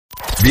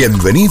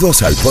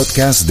Bienvenidos al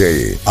podcast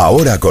de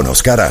Ahora con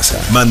Oscar Aza.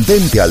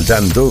 Mantente al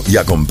tanto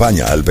y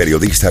acompaña al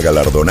periodista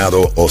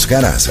galardonado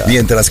Oscar Aza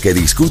mientras que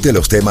discute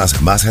los temas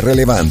más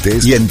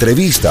relevantes y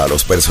entrevista a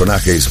los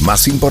personajes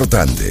más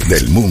importantes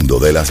del mundo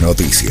de las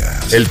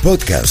noticias. El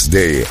podcast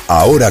de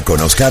Ahora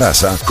con Oscar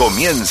Aza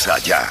comienza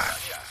ya.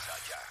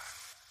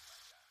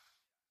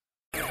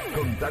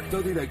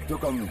 Contacto directo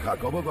con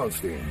Jacobo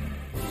Goldstein.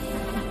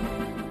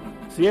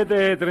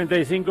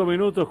 7:35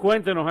 minutos.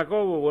 Cuéntenos,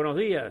 Jacobo. Buenos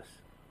días.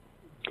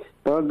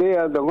 Buenos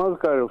días, don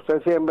Oscar.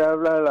 Usted siempre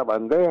habla de la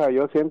bandeja.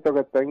 Yo siento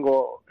que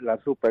tengo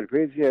la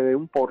superficie de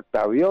un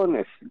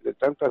portaaviones de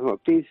tantas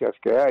noticias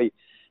que hay.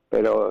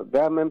 Pero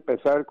déjame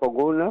empezar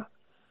con una.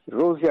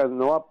 Rusia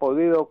no ha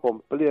podido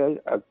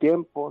cumplir a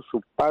tiempo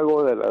su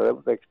pago de la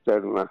deuda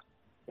externa.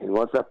 En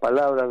otras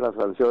palabras, las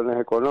sanciones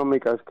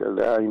económicas que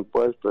le ha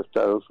impuesto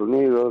Estados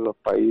Unidos, los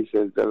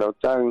países de la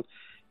OTAN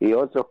y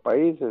otros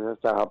países,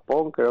 hasta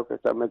Japón creo que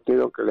está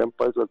metido, que le han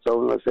puesto toda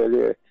una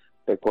serie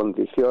de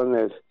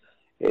condiciones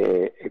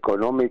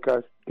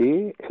económicas,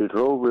 y el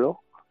rublo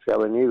se ha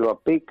venido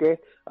a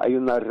pique. Hay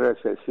una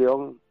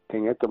recesión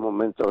en estos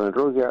momentos en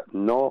Rusia,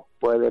 no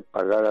puede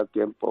pagar a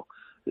tiempo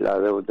la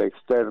deuda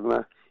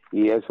externa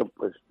y eso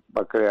pues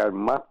va a crear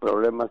más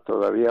problemas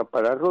todavía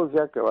para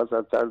Rusia, que va a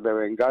tratar de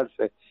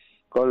vengarse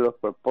con los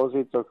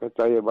propósitos que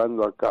está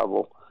llevando a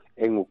cabo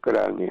en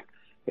Ucrania.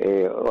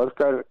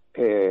 Oscar,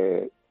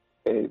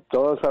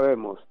 todos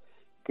sabemos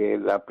que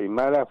la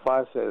primera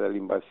fase de la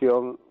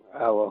invasión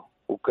a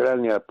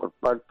Ucrania por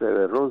parte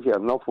de Rusia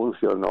no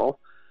funcionó.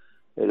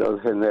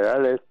 Los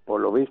generales, por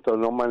lo visto,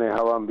 no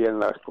manejaban bien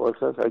las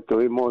cosas. Ahí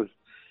tuvimos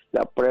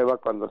la prueba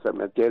cuando se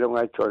metieron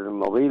a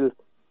Chernobyl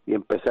y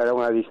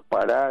empezaron a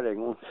disparar en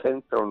un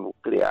centro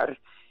nuclear.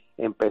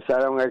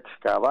 Empezaron a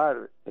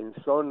excavar en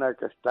zona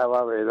que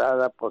estaba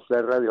vedada por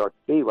ser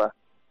radioactiva.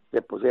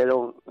 Se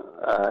pusieron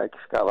a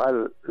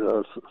excavar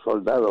los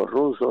soldados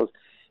rusos.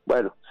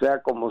 Bueno,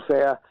 sea como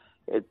sea,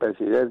 el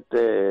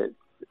presidente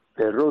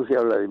de Rusia,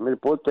 Vladimir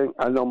Putin,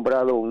 ha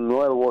nombrado un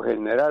nuevo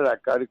general a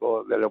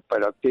cargo del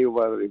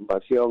operativo de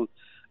invasión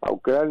a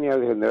Ucrania.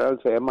 El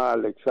general se llama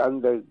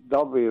Alexander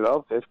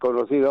Davidov, es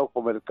conocido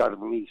como el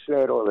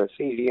carnicero de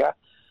Siria,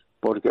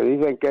 porque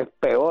dicen que es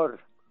peor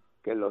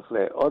que los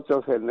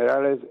otros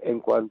generales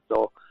en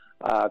cuanto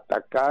a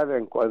atacar,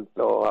 en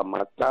cuanto a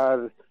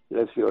matar,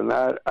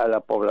 lesionar a la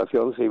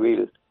población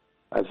civil.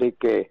 Así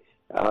que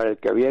el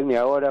que viene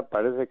ahora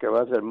parece que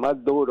va a ser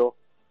más duro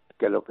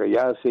que lo que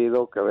ya ha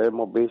sido, que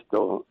hemos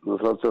visto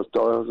nosotros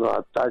todos los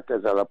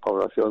ataques a la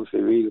población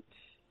civil.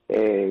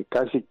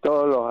 Casi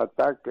todos los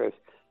ataques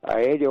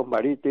aéreos,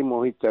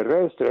 marítimos y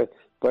terrestres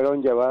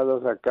fueron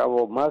llevados a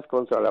cabo más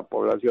contra la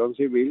población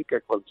civil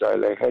que contra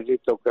el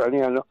ejército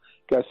ucraniano,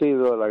 que ha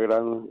sido la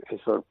gran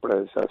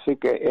sorpresa. Así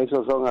que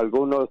esos son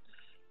algunos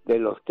de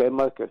los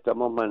temas que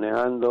estamos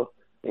manejando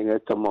en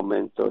estos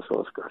momentos,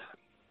 Oscar.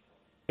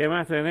 ¿Qué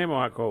más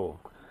tenemos, Jacobo?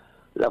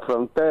 La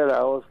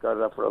frontera, Oscar,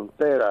 la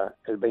frontera.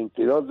 El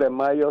 22 de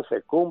mayo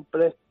se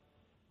cumple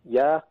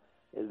ya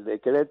el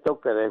decreto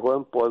que dejó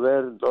en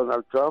poder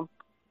Donald Trump,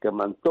 que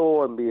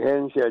mantuvo en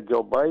vigencia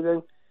Joe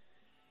Biden.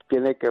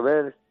 Tiene que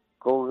ver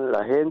con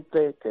la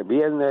gente que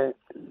viene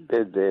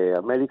desde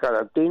América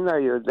Latina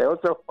y desde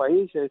otros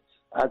países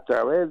a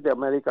través de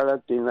América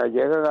Latina,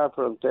 llegan a la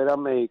frontera a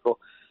México,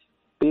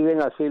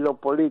 piden asilo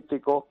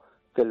político,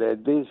 que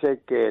les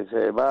dice que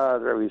se va a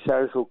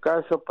revisar su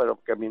caso, pero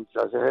que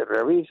mientras se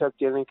revisa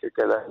tienen que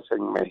quedarse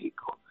en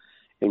México.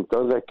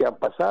 Entonces, ¿qué ha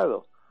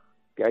pasado?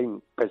 Que hay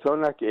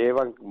personas que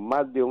llevan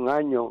más de un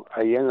año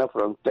ahí en la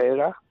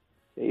frontera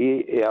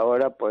y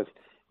ahora pues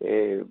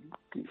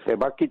se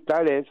va a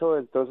quitar eso,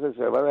 entonces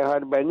se va a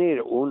dejar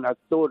venir una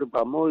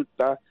turba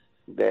multa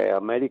de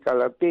América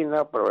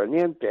Latina,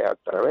 proveniente a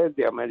través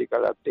de América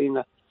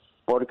Latina,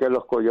 porque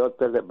los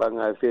coyotes les van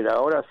a decir,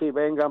 ahora sí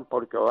vengan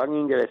porque van a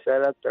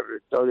ingresar al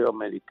territorio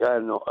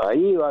americano,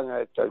 ahí van a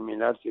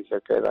determinar si se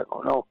quedan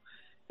o no.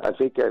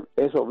 Así que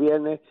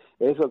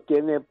eso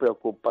tiene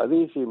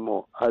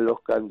preocupadísimo a los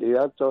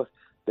candidatos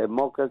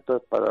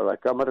demócratas para la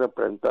Cámara de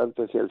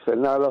Representantes y el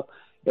Senado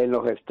en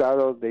los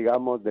estados,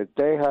 digamos, de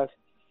Texas,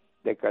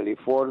 de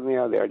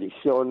California, de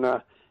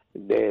Arizona,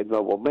 de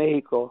Nuevo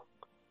México,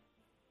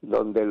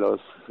 donde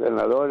los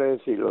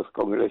senadores y los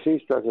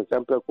congresistas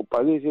están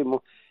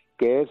preocupadísimos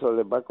que eso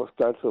les va a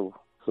costar su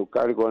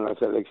cargo en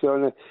las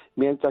elecciones,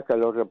 mientras que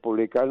los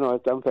republicanos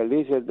están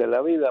felices de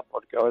la vida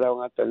porque ahora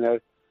van a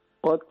tener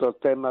otro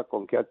tema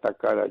con que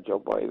atacar a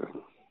Joe Biden.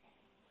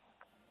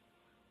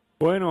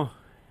 Bueno,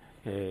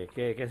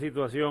 ¿qué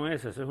situación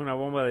es? Esa es una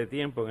bomba de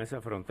tiempo en esa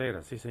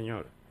frontera, sí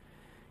señor.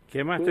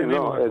 ¿Qué más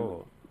tenemos,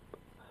 Jacobo?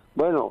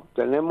 Bueno,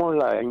 tenemos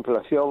la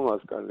inflación,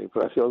 Oscar. La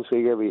inflación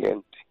sigue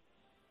vigente.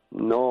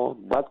 No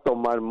va a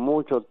tomar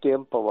mucho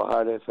tiempo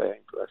bajar esa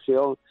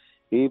inflación.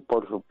 Y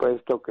por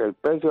supuesto que el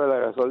precio de la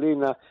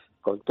gasolina,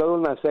 con toda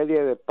una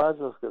serie de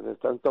pasos que se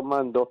están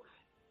tomando,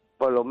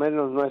 por lo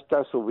menos no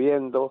está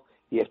subiendo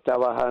y está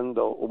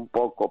bajando un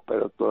poco,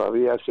 pero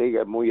todavía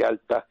sigue muy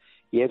alta.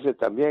 Y ese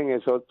también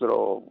es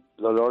otro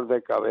dolor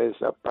de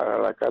cabeza para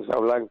la Casa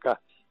Blanca,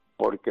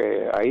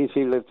 porque ahí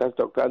sí le estás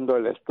tocando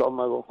el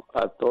estómago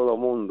a todo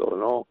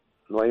mundo,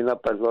 no hay una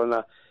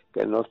persona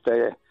que no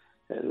esté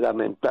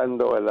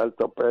lamentando el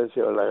alto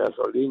precio de la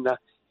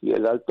gasolina y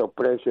el alto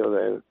precio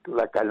de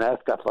la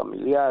canasta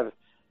familiar,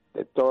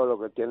 de todo lo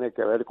que tiene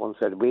que ver con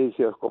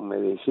servicios, con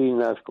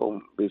medicinas,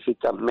 con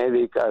visitas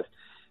médicas,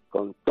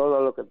 con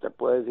todo lo que te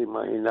puedes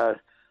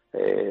imaginar.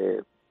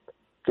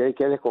 Que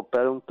quieres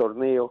comprar un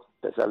tornillo,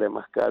 te sale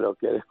más caro,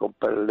 quieres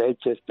comprar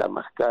leche, está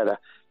más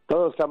cara,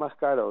 todo está más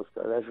caro,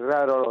 Oscar. Es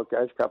raro lo que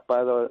ha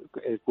escapado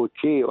el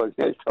cuchillo, en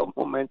estos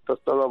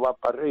momentos todo va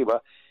para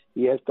arriba,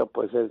 y esto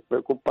pues es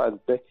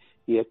preocupante,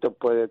 y esto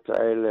puede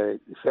traer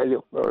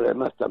serios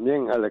problemas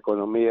también a la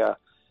economía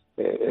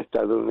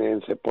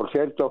estadounidense. Por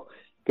cierto,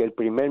 que el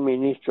primer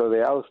ministro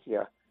de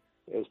Austria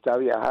está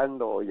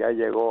viajando o ya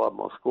llegó a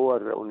Moscú a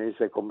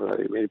reunirse con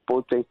Vladimir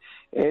Putin,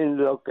 en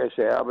lo que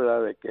se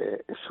habla de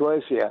que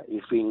Suecia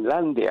y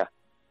Finlandia,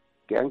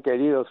 que han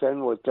querido ser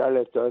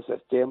neutrales todo ese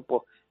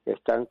tiempo,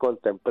 están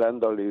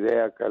contemplando la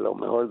idea que a lo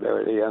mejor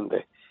deberían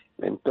de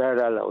entrar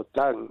a la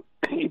OTAN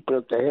y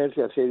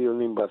protegerse así de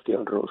una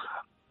invasión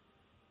rusa.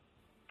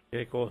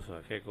 Qué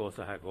cosa,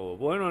 Jacobo.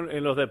 Bueno,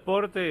 en los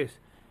deportes,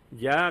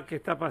 ya ¿qué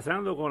está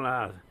pasando con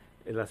la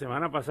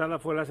semana pasada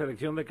fue la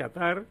selección de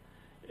Qatar,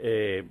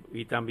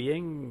 y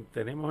también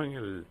tenemos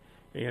en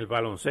el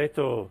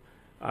baloncesto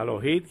a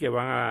los Heat que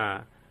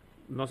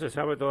no se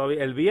sabe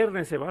todavía, el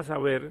viernes se va a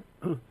saber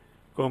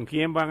con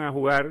quién van a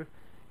jugar,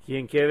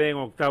 quién quede en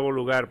octavo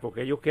lugar,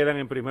 porque ellos quedan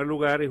en primer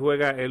lugar y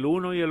juega el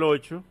 1 y el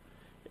 8,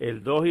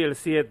 el 2 y el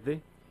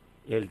 7,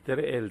 el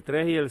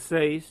 3 y el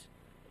 6,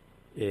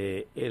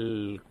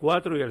 el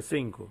 4 y el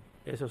 5.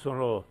 Esos son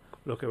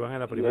los que van a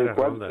la primera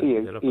ronda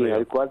de los playoffs. Y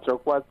el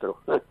 4-4,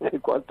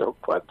 el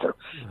 4-4.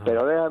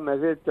 Pero déjame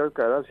decirte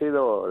que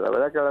la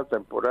verdad que la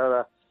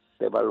temporada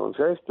de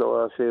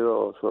baloncesto ha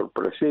sido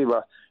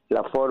sorpresiva,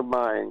 la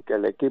forma en que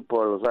el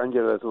equipo de Los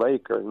Angeles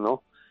Lakers,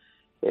 no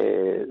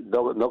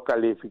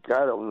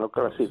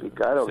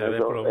clasificaron,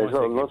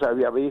 eso no se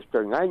había visto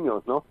en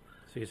años, ¿no?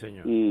 Sí,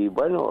 señor. Y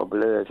bueno,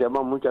 le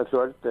deseamos mucha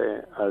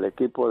suerte al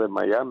equipo de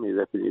Miami,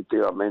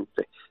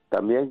 definitivamente.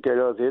 También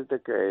quiero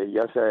decirte que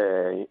ya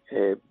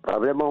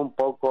hablemos un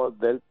poco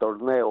del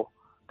torneo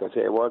que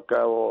se llevó a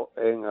cabo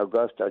en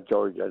Augusta,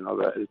 Georgia,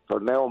 ¿no? El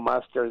torneo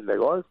Masters de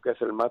golf, que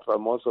es el más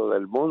famoso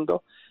del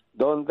mundo,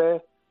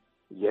 donde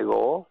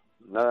llegó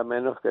nada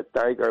menos que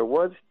Tiger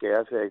Woods, que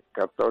hace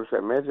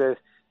 14 meses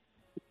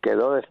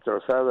quedó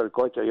destrozado el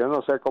coche. Yo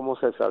no sé cómo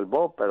se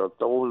salvó, pero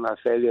tuvo una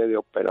serie de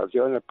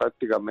operaciones,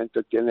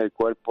 prácticamente tiene el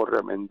cuerpo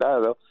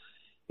remendado,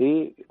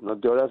 y nos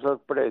dio la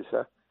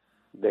sorpresa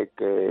de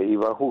que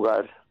iba a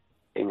jugar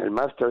en el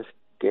Masters,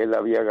 que él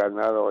había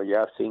ganado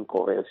ya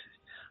 5 veces.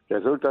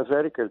 Resulta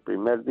ser que el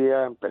primer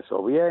día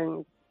empezó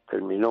bien,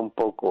 terminó un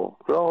poco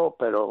flojo,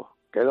 pero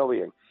quedó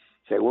bien.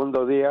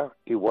 Segundo día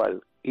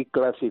igual, y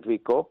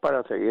clasificó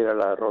para seguir a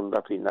la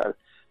ronda final.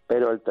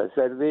 Pero el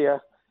tercer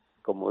día,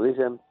 como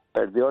dicen,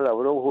 perdió la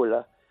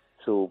brújula,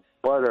 su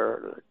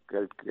putter,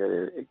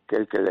 que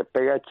el que le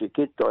pega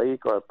chiquito ahí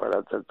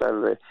para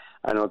tratar de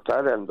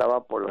anotar,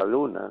 andaba por la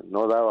luna,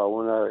 no daba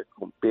una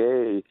con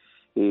pie,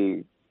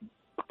 y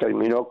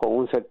terminó con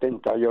un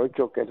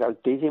 78, que es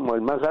altísimo,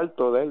 el más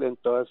alto de él en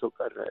toda su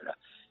carrera.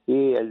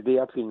 Y el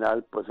día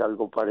final, pues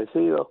algo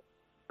parecido,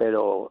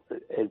 pero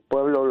el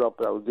pueblo lo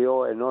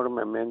aplaudió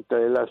enormemente.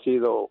 Él ha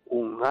sido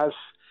un as,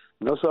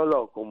 no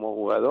solo como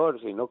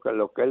jugador, sino que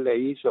lo que él le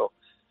hizo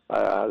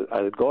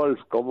al golf,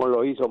 cómo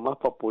lo hizo más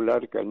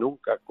popular que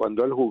nunca.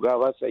 Cuando él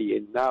jugaba se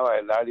llenaba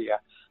el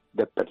área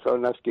de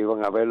personas que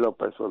iban a verlo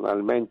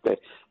personalmente.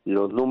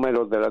 Los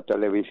números de la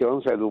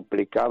televisión se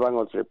duplicaban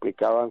o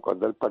triplicaban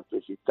cuando él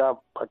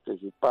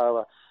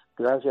participaba.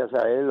 Gracias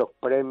a él los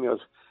premios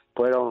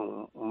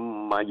fueron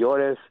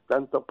mayores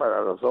tanto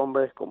para los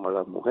hombres como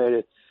las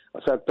mujeres,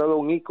 o sea, todo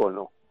un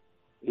ícono,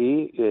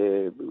 y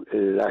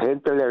la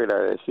gente le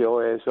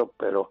agradeció eso.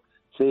 Pero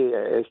sí,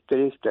 es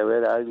triste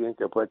ver a alguien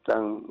que fue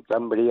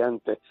tan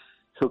brillante.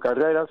 Su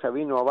carrera se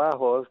vino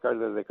abajo, Oscar,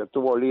 desde que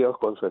tuvo líos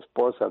con su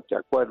esposa, ¿te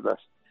acuerdas?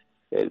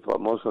 El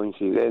famoso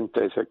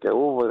incidente ese que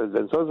hubo, desde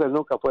entonces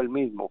nunca fue el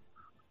mismo,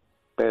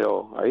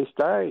 pero ahí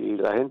está, y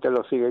la gente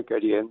lo sigue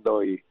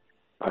queriendo, y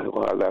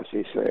ojalá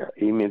así sea.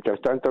 Y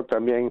mientras tanto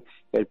también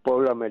el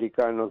pueblo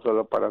americano,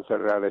 solo para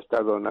cerrar,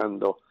 está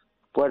donando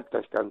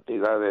fuertes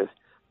cantidades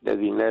de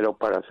dinero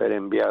para ser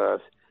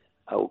enviadas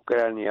a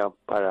Ucrania,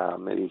 para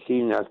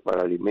medicinas,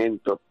 para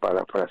alimentos,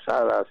 para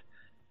frazadas,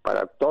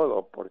 para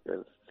todo, porque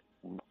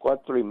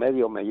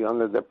 4,5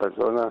 millones de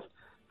personas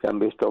se han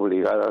visto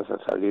obligadas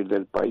a salir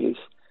del país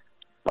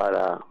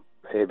para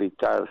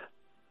evitar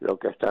lo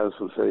que está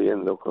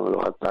sucediendo con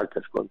los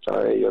ataques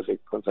contra ellos y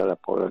contra la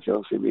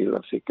población civil.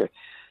 Así que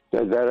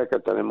es verdad que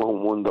tenemos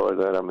un mundo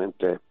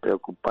verdaderamente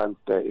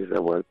preocupante y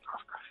revuelto.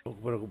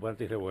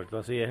 Preocupante y revuelto,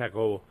 así es,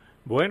 Jacobo.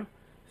 Bueno,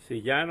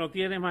 si ya no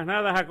tiene más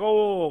nada,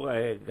 Jacobo,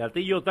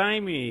 gatillo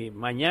time, y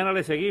mañana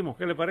le seguimos.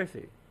 ¿Qué le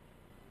parece?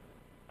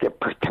 Te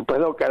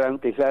puedo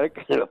garantizar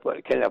que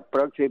en la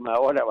próxima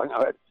hora van a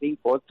haber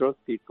 5 otros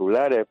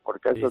titulares,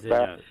 porque eso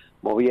está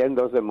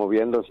moviéndose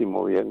y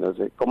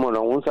moviéndose. Cómo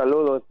no, un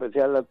saludo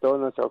especial a todos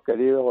nuestros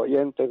queridos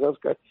oyentes,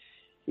 Oscar,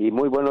 y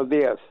muy buenos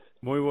días.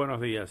 Muy buenos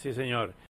días, sí señor.